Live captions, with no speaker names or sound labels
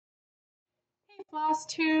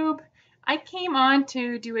Flosstube. I came on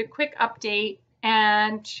to do a quick update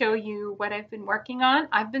and show you what I've been working on.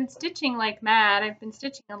 I've been stitching like mad. I've been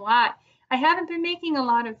stitching a lot. I haven't been making a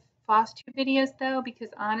lot of Flosstube videos though, because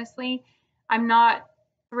honestly, I'm not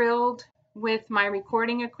thrilled with my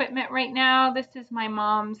recording equipment right now. This is my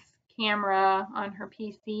mom's camera on her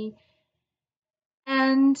PC,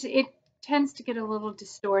 and it tends to get a little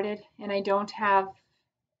distorted, and I don't have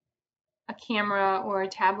a camera or a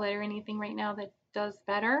tablet or anything right now that does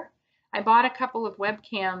better. I bought a couple of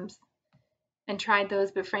webcams and tried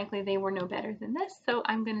those, but frankly, they were no better than this. So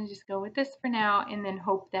I'm going to just go with this for now and then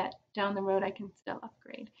hope that down the road I can still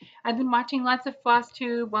upgrade. I've been watching lots of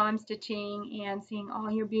Flosstube while I'm stitching and seeing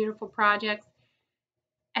all your beautiful projects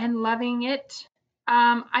and loving it.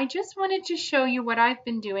 I just wanted to show you what I've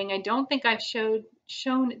been doing. I don't think I've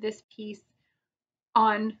shown this piece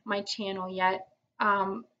on my channel yet.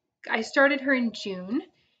 I started her in June,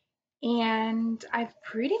 and I've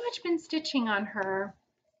pretty much been stitching on her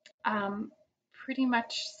pretty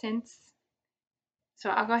much since. So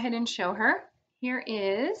I'll go ahead and show her. Here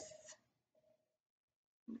is,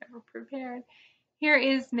 never prepared. Here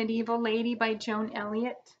is Medieval Lady by Joan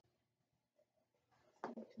Elliott.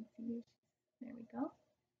 There we go.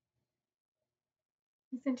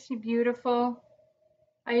 Isn't she beautiful?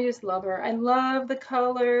 I just love her. I love the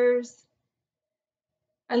colors.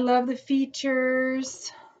 I love the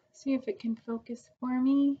features. See if it can focus for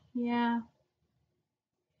me. Yeah.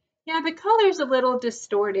 Yeah, the color's a little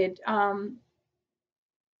distorted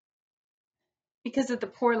because of the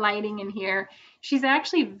poor lighting in here. She's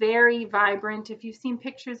actually very vibrant. If you've seen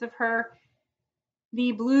pictures of her,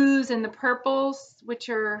 the blues and the purples, which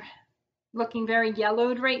are looking very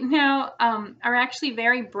yellowed right now, are actually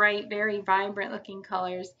very bright, very vibrant looking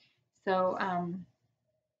colors. So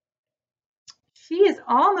she is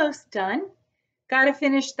almost done. Got to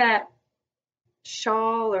finish that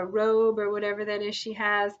shawl or robe or whatever that is she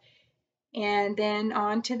has, and then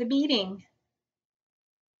on to the beading.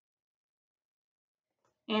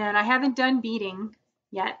 And I haven't done beading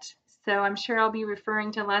yet, so I'm sure I'll be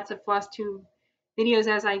referring to lots of Flosstube videos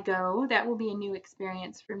as I go. That will be a new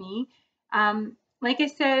experience for me. Like I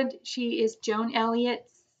said, she is Joan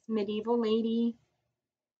Elliott's Medieval Lady,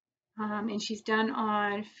 and she's done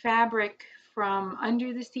on fabric from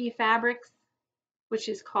Under the Sea Fabrics, which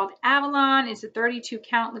is called Avalon. It's a 32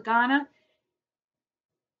 count Lagana.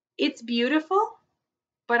 It's beautiful,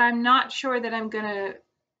 but I'm not sure that I'm gonna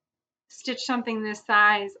stitch something this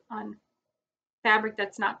size on fabric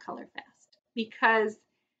that's not color fast, because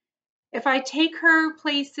if I take her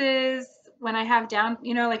places when I have down,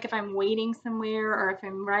 you know, like if I'm waiting somewhere or if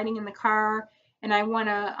I'm riding in the car and I want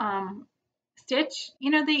to stitch,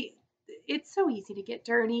 you know, it's so easy to get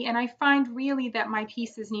dirty, and I find really that my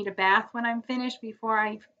pieces need a bath when I'm finished before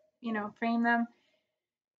I, you know, frame them.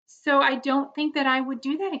 So I don't think that I would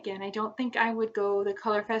do that again. I don't think I would go the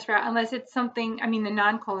color fast route unless it's something, I mean the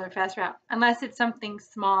non-color fast route, unless it's something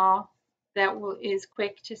small that is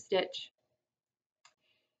quick to stitch.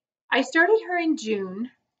 I started her in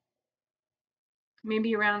June,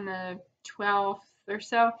 maybe around the 12th or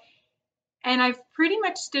so, and I've pretty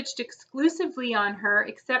much stitched exclusively on her,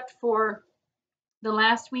 except for the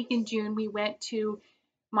last week in June. We went to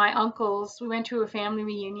my uncle's, we went to a family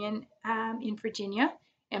reunion in Virginia,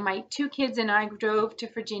 and my two kids and I drove to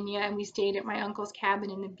Virginia, and we stayed at my uncle's cabin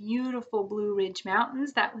in the beautiful Blue Ridge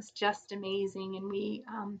Mountains. That was just amazing. And we,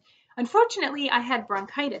 unfortunately, I had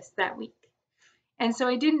bronchitis that week, and so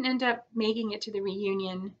I didn't end up making it to the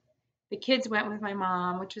reunion. The kids went with my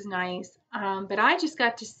mom, which was nice, but I just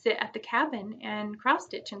got to sit at the cabin and cross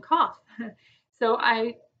stitch and cough. So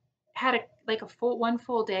I had one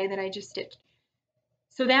full day that I just stitched.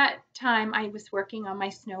 So that time I was working on my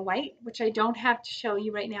Snow White, which I don't have to show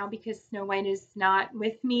you right now because Snow White is not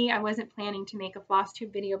with me. I wasn't planning to make a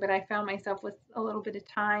Flosstube video, but I found myself with a little bit of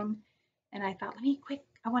time, and I thought, let me quick,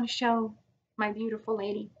 I want to show my beautiful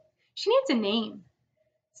lady. She needs a name.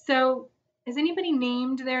 So has anybody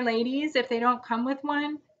named their ladies if they don't come with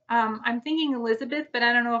one? I'm thinking Elizabeth, but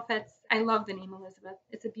I don't know if that's, I love the name Elizabeth.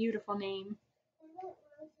 It's a beautiful name.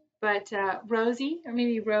 But Rosie, or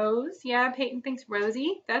maybe Rose. Yeah, Peyton thinks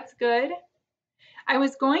Rosie. That's good. I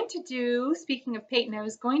was going to do, speaking of Peyton,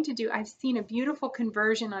 I've seen a beautiful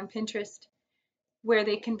conversion on Pinterest where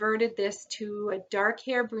they converted this to a dark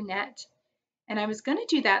hair brunette. And I was going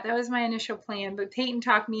to do that. That was my initial plan, but Peyton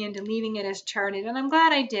talked me into leaving it as charted, and I'm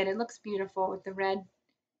glad I did. It looks beautiful with the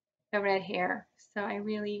red hair. So I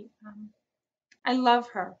really, I love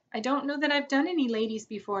her. I don't know that I've done any ladies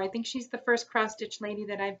before. I think she's the first cross-stitch lady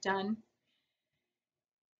that I've done.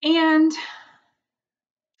 And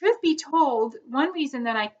truth be told, one reason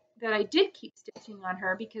that that I did keep stitching on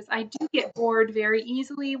her because I do get bored very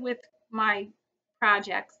easily with my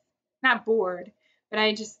projects. Not bored, but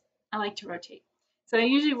I like to rotate. So I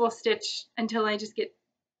usually will stitch until I just get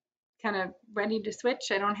kind of ready to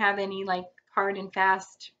switch. I don't have any like hard and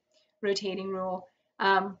fast rotating rule.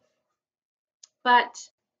 But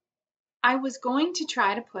I was going to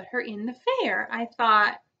try to put her in the fair. I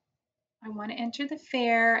thought I want to enter the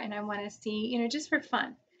fair and I want to see, you know, just for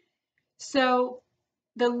fun. So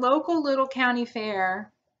the local little county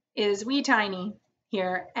fair is wee tiny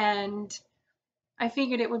here, and I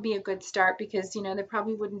figured it would be a good start because, you know, there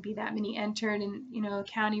probably wouldn't be that many entered and, you know,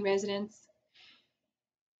 county residents.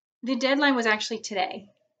 The deadline was actually today,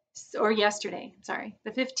 or yesterday, sorry.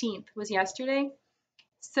 The 15th was yesterday.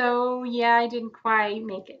 So yeah, I didn't quite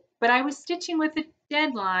make it. But I was stitching with the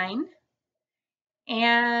deadline,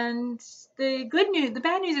 and the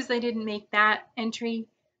bad news is I didn't make that entry,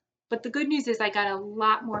 but the good news is I got a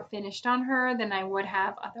lot more finished on her than I would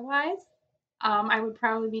have otherwise. I would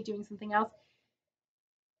probably be doing something else.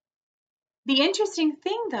 The interesting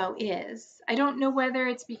thing though is, I don't know whether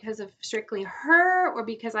it's because of strictly her or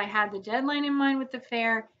because I had the deadline in mind with the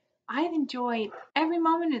fair, I've enjoyed every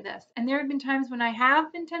moment of this. And there have been times when I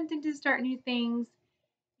have been tempted to start new things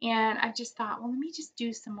and I've just thought, well, let me just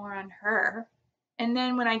do some more on her. And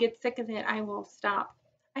then when I get sick of it, I will stop.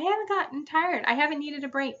 I haven't gotten tired. I haven't needed a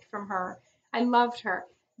break from her. I loved her.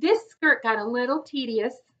 This skirt got a little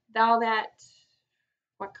tedious. All that,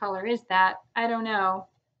 what color is that? I don't know.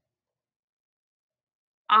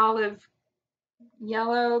 Olive,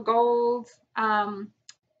 yellow, gold.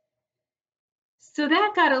 So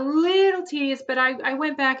that got a little tedious, but I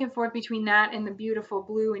went back and forth between that and the beautiful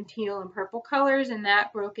blue and teal and purple colors, and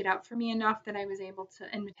that broke it up for me enough that I was able to,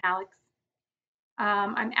 and metallics.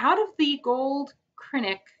 I'm out of the gold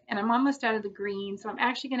Krinnik, and I'm almost out of the green, so I'm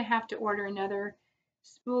actually going to have to order another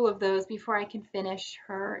spool of those before I can finish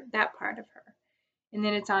that part of her. And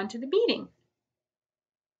then it's on to the beading.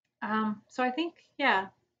 So I think, yeah,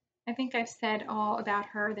 I think I've said all about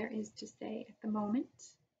her there is to say at the moment.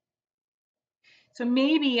 So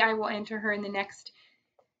maybe I will enter her in the next,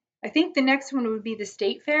 I think the next one would be the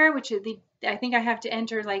state fair, which is I think I have to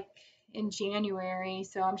enter like in January.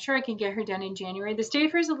 So I'm sure I can get her done in January. The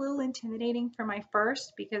state fair is a little intimidating for my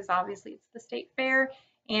first because obviously it's the state fair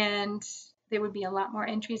and there would be a lot more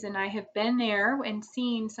entries, and I have been there and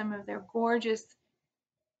seen some of their gorgeous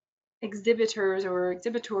exhibitors or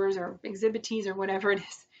exhibitees or whatever it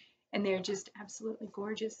is, and they're just absolutely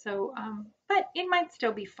gorgeous. So but it might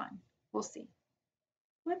still be fun. We'll see.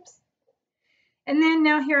 Whoops. And then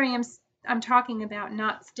now here I am, I'm talking about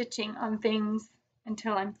not stitching on things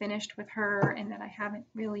until I'm finished with her and that I haven't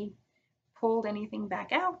really pulled anything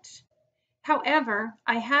back out. However,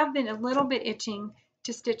 I have been a little bit itching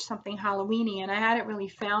to stitch something Halloween-y, and I hadn't really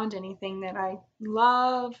found anything that I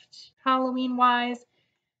loved Halloween-wise.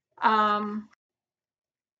 But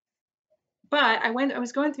I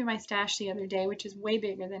was going through my stash the other day, which is way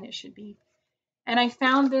bigger than it should be, and I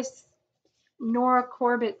found this Nora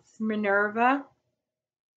Corbett's Minerva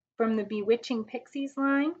from the Bewitching Pixies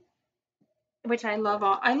line, which I love.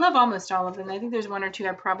 I love almost all of them. I think there's one or two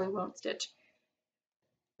I probably won't stitch,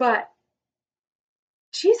 but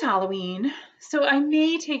she's Halloween, so I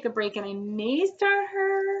may take a break and I may start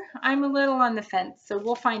her. I'm a little on the fence, so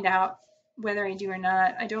we'll find out whether I do or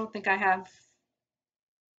not. I don't think I have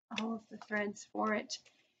all of the threads for it.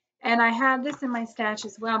 And I have this in my stash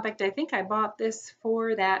as well. In fact, I think I bought this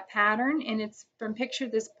for that pattern, and it's from Picture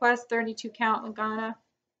This Plus 32 count Lagana.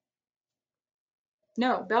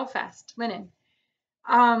 No, Belfast linen.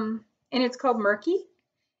 And it's called Murky,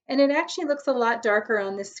 and it actually looks a lot darker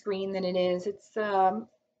on this screen than it is.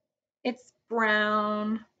 It's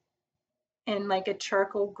brown and like a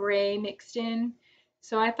charcoal gray mixed in.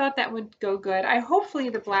 So I thought that would go good. Hopefully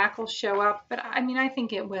the black will show up, but I mean, I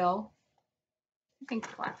think it will. I think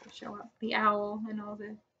the black will show up, the owl and all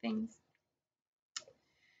the things.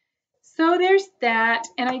 So there's that,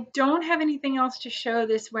 and I don't have anything else to show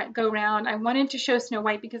this go round. I wanted to show Snow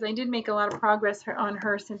White because I did make a lot of progress on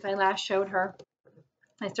her since I last showed her.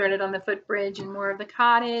 I started on the footbridge and more of the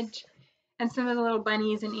cottage and some of the little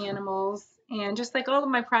bunnies and animals. And just like all of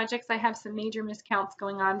my projects, I have some major miscounts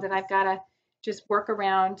going on that I've got to just work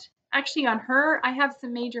around. Actually, on her, I have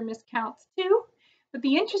some major miscounts too. But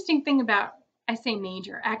the interesting thing about, I say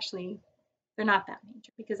major, actually, they're not that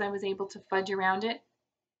major because I was able to fudge around it.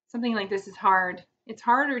 Something like this is hard. It's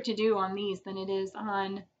harder to do on these than it is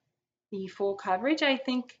on the full coverage, I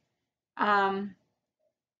think.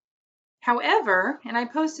 However, and I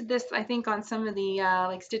posted this, I think, on some of the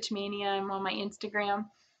like Stitch Mania and on my Instagram.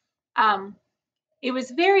 It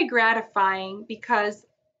was very gratifying because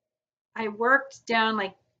I worked down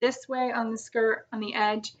like this way on the skirt on the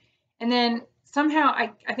edge, and then somehow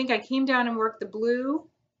I think I came down and worked the blue,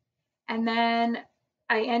 and then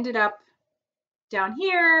I ended up down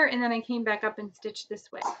here, and then I came back up and stitched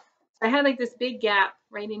this way. So I had like this big gap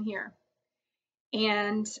right in here.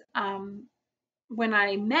 And when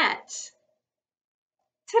I met,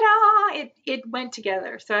 ta-da, it went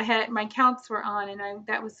together. So I had, my counts were on, and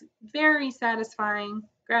that was very satisfying,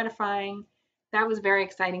 gratifying. That was very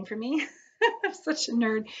exciting for me. I'm such a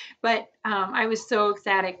nerd, but I was so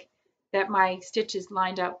ecstatic that my stitches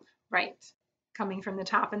lined up right, coming from the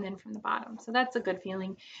top and then from the bottom. So that's a good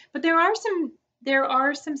feeling. But there are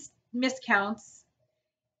some miscounts.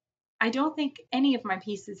 I don't think any of my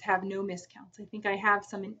pieces have no miscounts. I think I have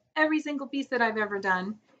some in every single piece that I've ever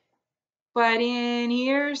done. But in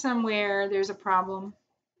here somewhere, there's a problem.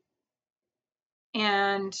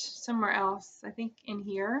 And somewhere else, I think in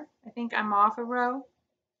here, I think I'm off a row.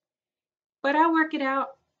 But I'll work it out.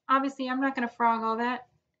 Obviously, I'm not going to frog all that.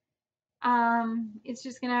 It's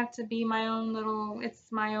just going to have to be my own little,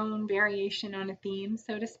 it's my own variation on a theme,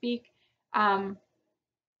 so to speak.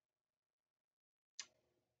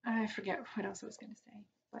 I forget what else I was going to say.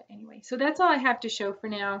 But anyway, so that's all I have to show for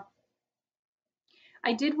now.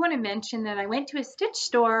 I did want to mention that I went to a stitch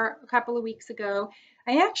store a couple of weeks ago.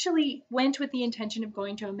 I actually went with the intention of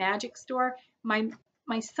going to a magic store. My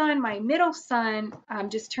son, my middle son,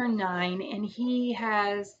 just turned 9, and he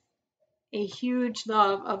has a huge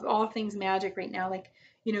love of all things magic right now, like,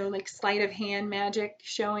 you know, like sleight of hand magic,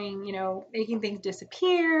 showing, you know, making things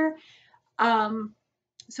disappear.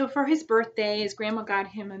 So for his birthday, his grandma got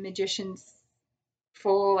him a magician's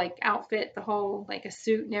full like outfit, the whole like a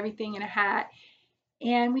suit and everything and a hat.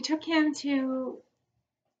 And I took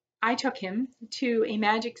him to a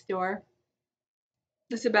magic store.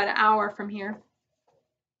 This is about an hour from here.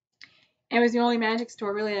 And it was the only magic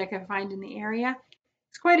store really I could find in the area.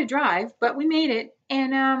 It's quite a drive, but we made it.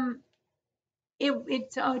 And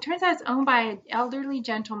it turns out it's owned by an elderly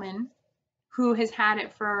gentleman who has had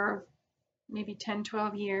it for maybe 10,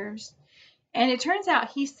 12 years. And it turns out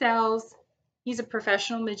he's a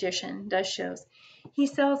professional magician, does shows. He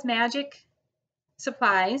sells magic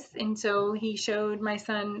supplies, and so he showed my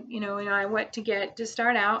son, you know, and I what to get to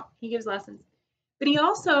start out. He gives lessons, but he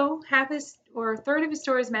also a third of his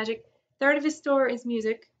store is magic, third of his store is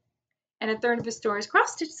music, and a third of his store is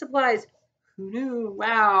cross stitch supplies. Who knew?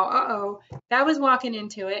 Wow, that was walking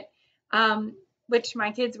into it. Which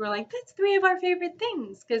my kids were like, that's 3 of our favorite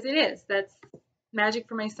things, because it is. That's magic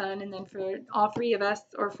for my son, and then for all 3 of us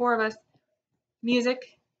or 4 of us,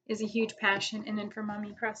 music is a huge passion, and then for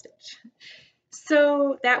mommy, cross stitch.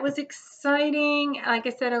 So that was exciting. Like I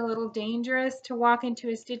said, a little dangerous to walk into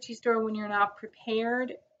a stitchy store when you're not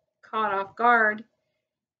prepared, caught off guard.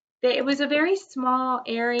 It was a very small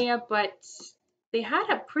area, but they had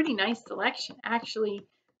a pretty nice selection actually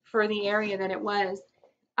for the area that it was.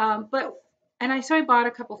 So I bought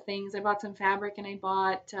a couple things. I bought some fabric, and I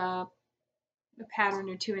bought a pattern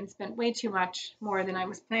or 2, and spent way too much more than I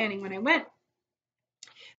was planning when I went.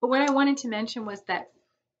 But what I wanted to mention was that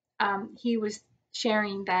he was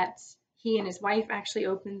sharing that he and his wife actually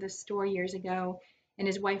opened this store years ago, and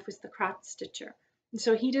his wife was the cross stitcher. And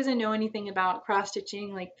so he doesn't know anything about cross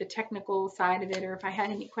stitching, like the technical side of it, or if I had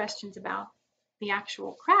any questions about the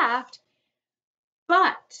actual craft.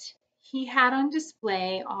 But he had on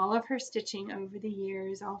display all of her stitching over the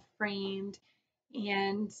years, all framed,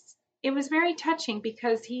 and it was very touching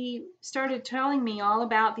because he started telling me all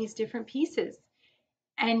about these different pieces.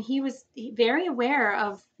 And he was very aware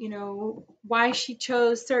of, you know, why she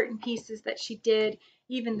chose certain pieces that she did,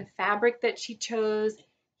 even the fabric that she chose.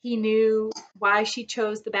 He knew why she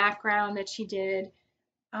chose the background that she did.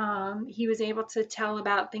 He was able to tell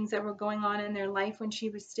about things that were going on in their life when she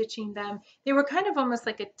was stitching them. They were kind of almost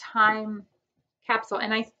like a time capsule.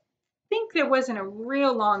 And I think there wasn't a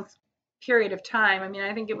real long period of time. I mean,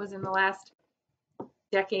 I think it was in the last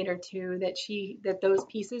decade or 2 that those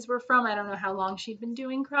pieces were from. I don't know how long she'd been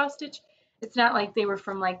doing cross stitch. It's not like they were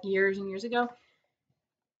from like years and years ago.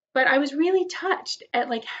 But I was really touched at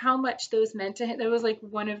like how much those meant to him. That was like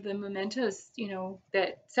one of the mementos, you know,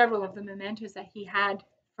 that several of the mementos that he had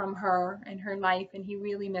from her and her life, and he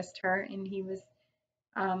really missed her, and he was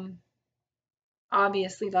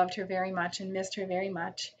obviously loved her very much and missed her very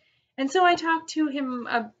much. And so I talked to him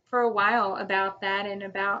for a while about that, and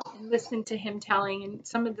listened to him telling, and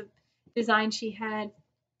some of the designs she had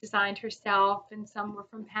designed herself, and some were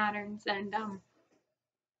from patterns. And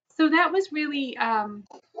so that was really,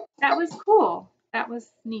 that was cool. That was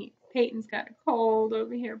neat. Peyton's got a cold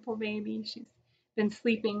over here, poor baby. She's been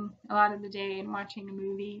sleeping a lot of the day and watching a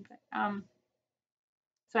movie. But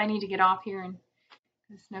So I need to get off here and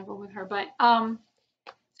snuggle with her. But so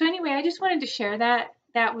anyway, I just wanted to share that.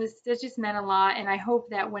 That just meant a lot, and I hope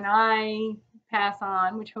that when I pass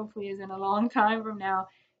on, which hopefully isn't a long time from now,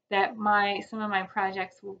 that some of my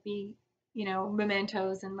projects will be,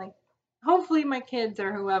 mementos, and like hopefully my kids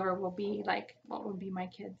or whoever will be like, what would be my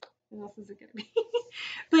kids? What else is it gonna be?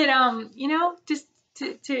 But just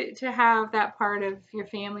to have that part of your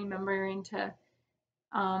family member and to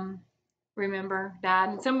remember that.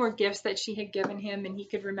 And some were gifts that she had given him, and he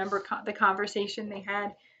could remember the conversation they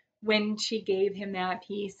had when she gave him that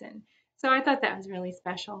piece. And so I thought that was really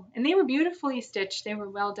special. And they were beautifully stitched. They were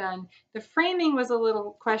well done. The framing was a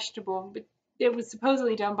little questionable, but it was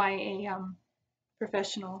supposedly done by a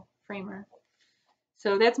professional framer.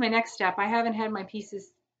 So that's my next step. I haven't had my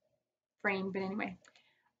pieces framed, but anyway,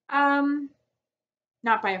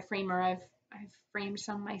 not by a framer. I've framed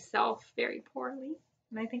some myself very poorly,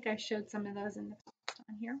 and I think I showed some of those in the past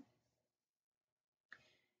on here.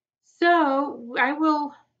 So I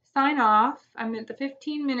will sign off. I'm at the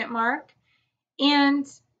 15-minute mark, and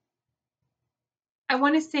I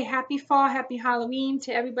want to say happy fall, happy Halloween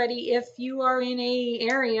to everybody. If you are in a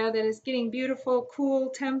area that is getting beautiful, cool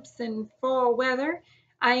temps and fall weather,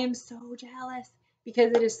 I am so jealous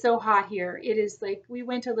because it is so hot here. It is like, we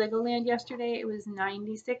went to Legoland yesterday. It was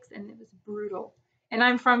 96 and it was brutal. And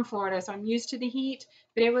I'm from Florida, so I'm used to the heat,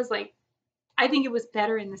 but it was like, I think it was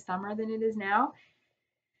better in the summer than it is now.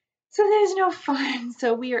 So there's no fun.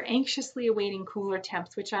 So we are anxiously awaiting cooler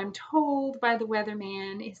temps, which I'm told by the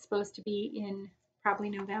weatherman is supposed to be in probably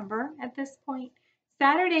November at this point.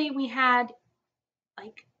 Saturday we had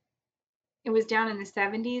like, it was down in the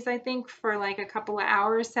 70s, I think, for like a couple of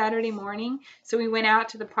hours Saturday morning. So we went out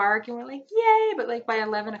to the park and we're like, yay, but like by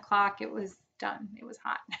 11 o'clock it was done. It was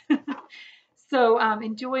hot. So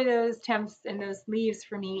enjoy those temps and those leaves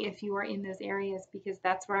for me if you are in those areas, because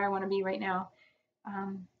that's where I want to be right now.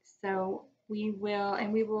 So we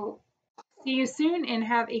will see you soon and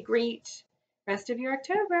have a great rest of your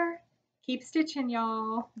October. Keep stitching,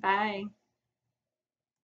 y'all. Bye.